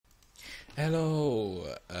Hello,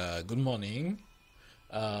 good morning.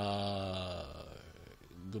 Uh,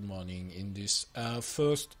 Good morning. In this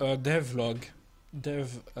first dev blog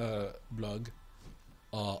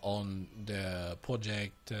on the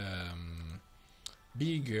project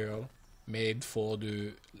Bgirl made for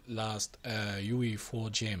the last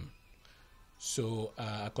UE4JAM. So,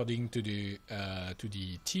 according to the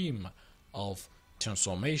team of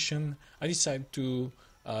transformation, I decided to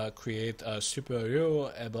create a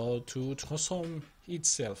superhero able to transform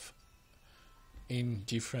itself in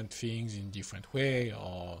different things in different way,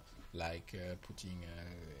 or like putting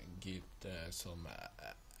get some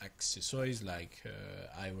accessories like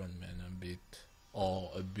Iron Man a bit,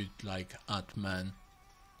 or a bit like Ant-Man,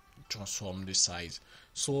 transform the size.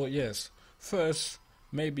 So yes, first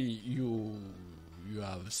maybe you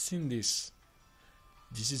have seen this.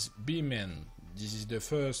 This is B-Man. This is the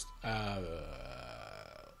first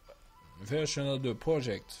version of the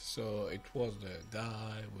project. So it was the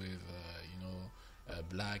guy with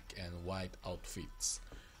black and white outfits.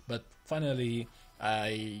 But finally,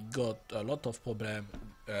 I got a lot of problem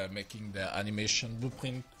making the animation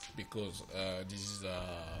blueprint because this is a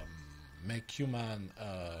make human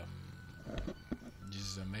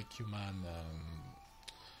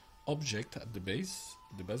object at the basis,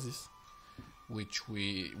 which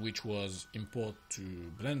was import to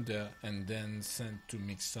Blender and then sent to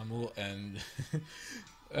Mixamo, and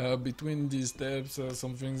between these steps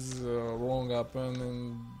some things wrong happen,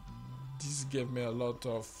 and this gave me a lot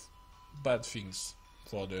of bad things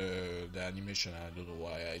for the animation. I don't know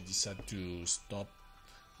why I decided to stop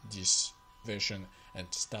this version and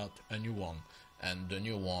start a new one, and the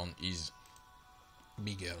new one is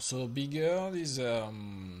Bgirl. So Bgirl is a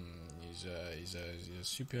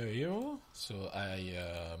superhero. So I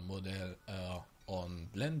model her on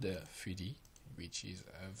Blender 3D, which is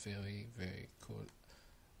a very cool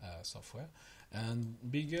software. And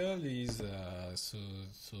Bgirl is so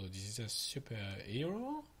this is a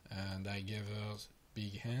superhero, and I gave her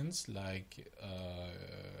big hands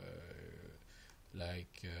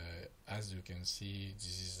as you can see.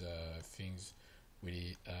 This is things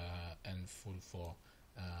really handful for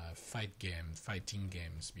fighting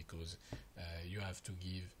games, because you have to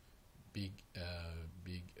give big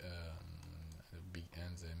big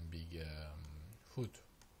hands and big foot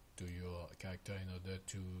to your character in order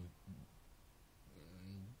to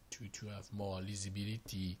have more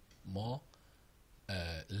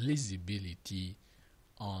legibility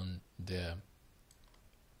on the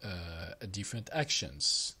different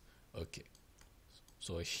actions. Okay,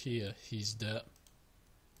 so here is the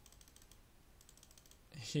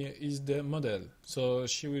model. So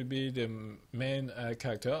she will be the main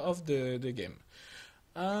character of the game.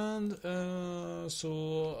 And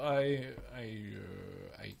so I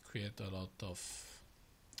create a lot of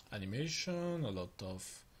animation, I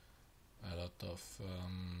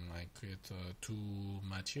create two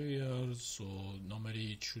materials. So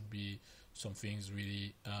normally it should be some things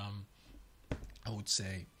really I would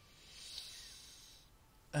say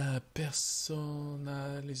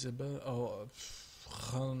personalizable, or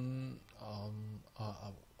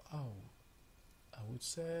I would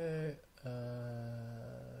say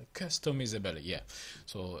customizable. Yeah,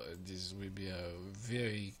 so this will be a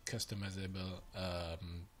very customizable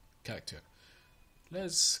character.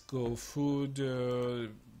 Let's go through the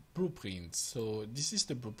blueprint. So this is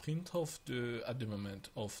the blueprint of the at the moment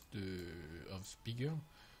of Bgirl.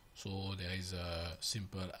 So there is a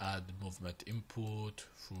simple add movement input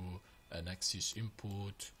through an axis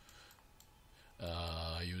input,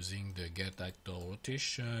 using the get actor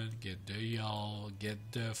rotation, get the yaw, get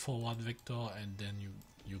the forward vector, and then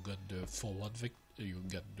you got the forward vector, you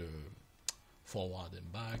get the forward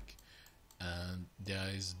and back, and there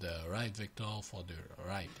is the right vector for the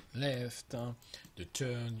right left, the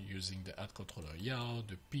turn using the add controller yaw,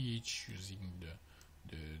 the pitch using the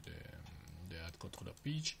add controller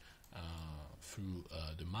pitch through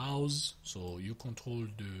the mouse. So you control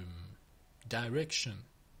the direction.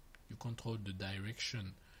 You control the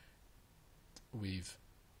direction with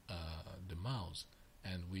the mouse,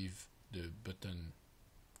 and with the button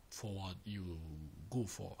forward you go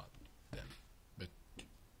forward then. But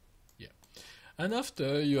yeah, and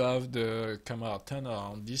after you have the camera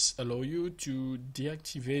turnaround. This allow you to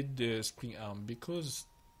deactivate the spring arm, because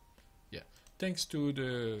yeah, thanks to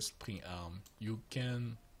the spring arm you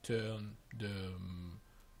can turn the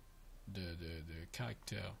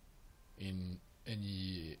character in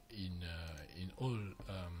all.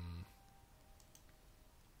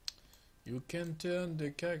 You can turn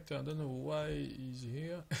the character. I don't know why he's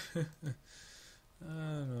here.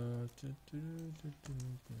 Like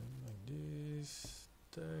this.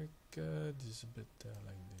 Tac. this better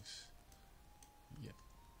like this. Yeah.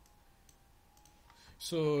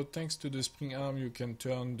 So thanks to the spring arm, you can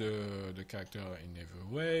turn the character in every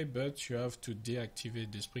way, but you have to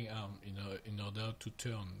deactivate the spring arm in order to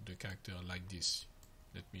turn the character like this.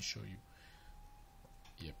 Let me show you.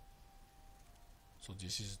 Yep. So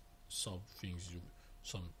this is some things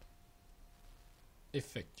some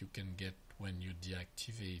effect you can get when you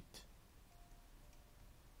deactivate,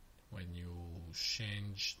 when you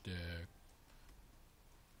change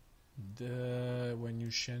when you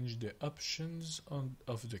change the options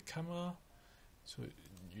of the camera. So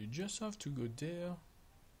you just have to go there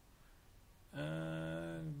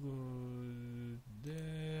and go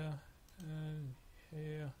there and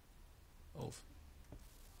here. Oh.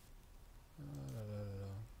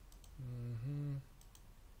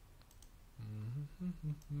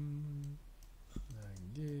 Like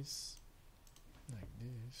this, like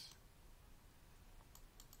this.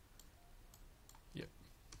 Yep.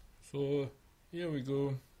 So here we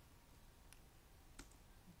go,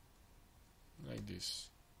 like this.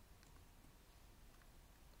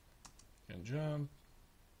 You can jump.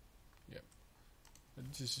 Yep.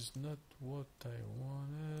 But this is not what I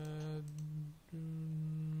wanted.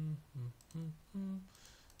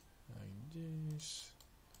 Like this.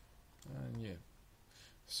 And yeah.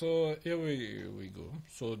 So here we go.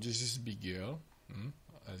 So this is Bgirl.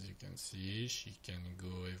 As you can see, she can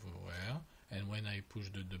go everywhere. And when I push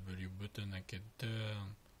the W button, I can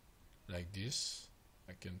turn like this.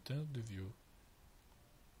 I can turn the view.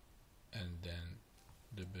 And then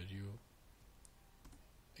W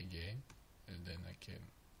again. And then I can.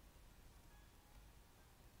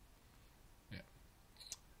 Yeah.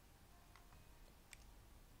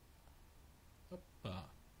 Hoppa.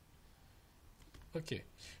 Okay.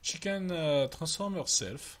 She can transform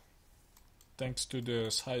herself thanks to the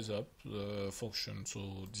size up function.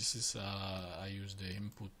 So this is I use the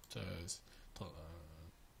input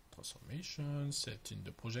transformation, set in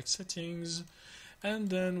the project settings, and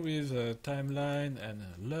then with a timeline and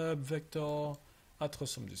a lub vector, I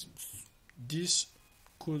transform this. This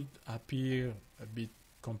could appear a bit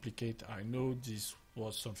complicated. I know this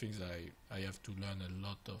was something that I have to learn a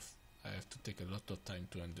lot of. I have to take a lot of time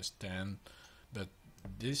to understand, but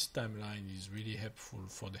this timeline is really helpful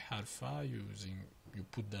for the alpha. You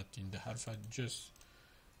put that in the alpha just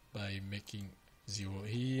by making 0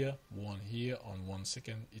 here, 1 here on 1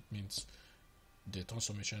 second. It means the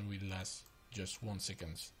transformation will last just 1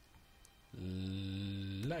 second,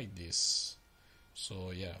 like this.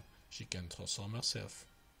 So yeah, she can transform herself,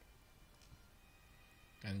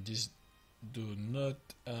 and this do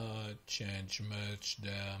not change much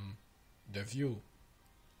the view.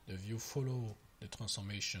 The view follow the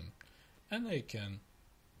transformation, and I can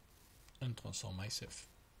untransform myself.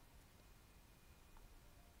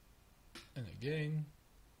 And again,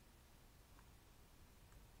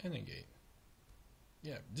 and again.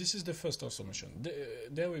 Yeah, this is the first transformation.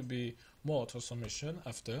 There will be more transformation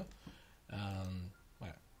after.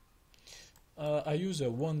 I use a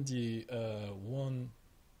 1D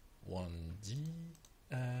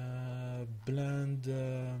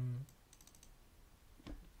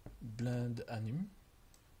blend anim.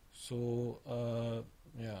 So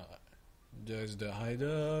yeah, there's the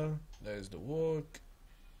hider, there's the work,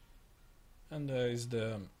 and there is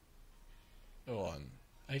the run.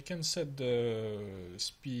 I can set the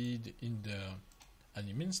speed in the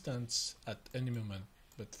anim instance at any moment,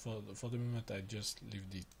 but for the moment I just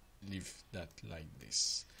leave that like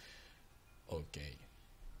this. Okay.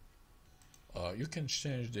 You can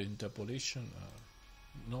change the interpolation.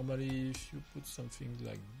 Normally, if you put something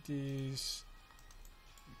like this,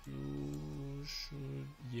 you should.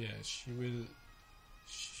 Yeah, she will.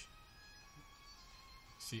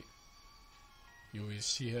 See, you will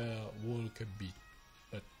see her walk a bit,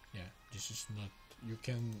 but yeah, this is not. You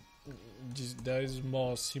can. There is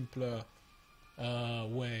more simpler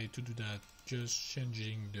way to do that. Just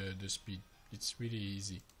changing the speed. It's really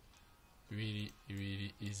easy. Really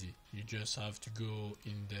easy. You just have to go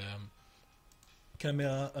in the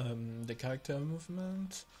camera, the character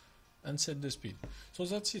movement, and set the speed. So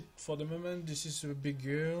that's it for the moment. This is a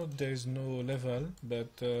Bgirl. There is no level,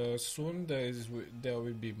 but soon there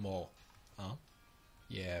will be more. Huh?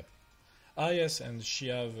 Yeah. Yes, and she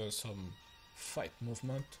have some fight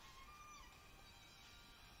movement.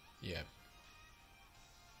 Yeah.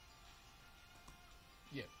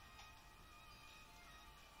 Yeah.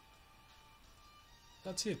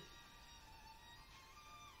 That's it.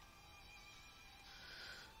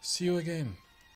 See you again.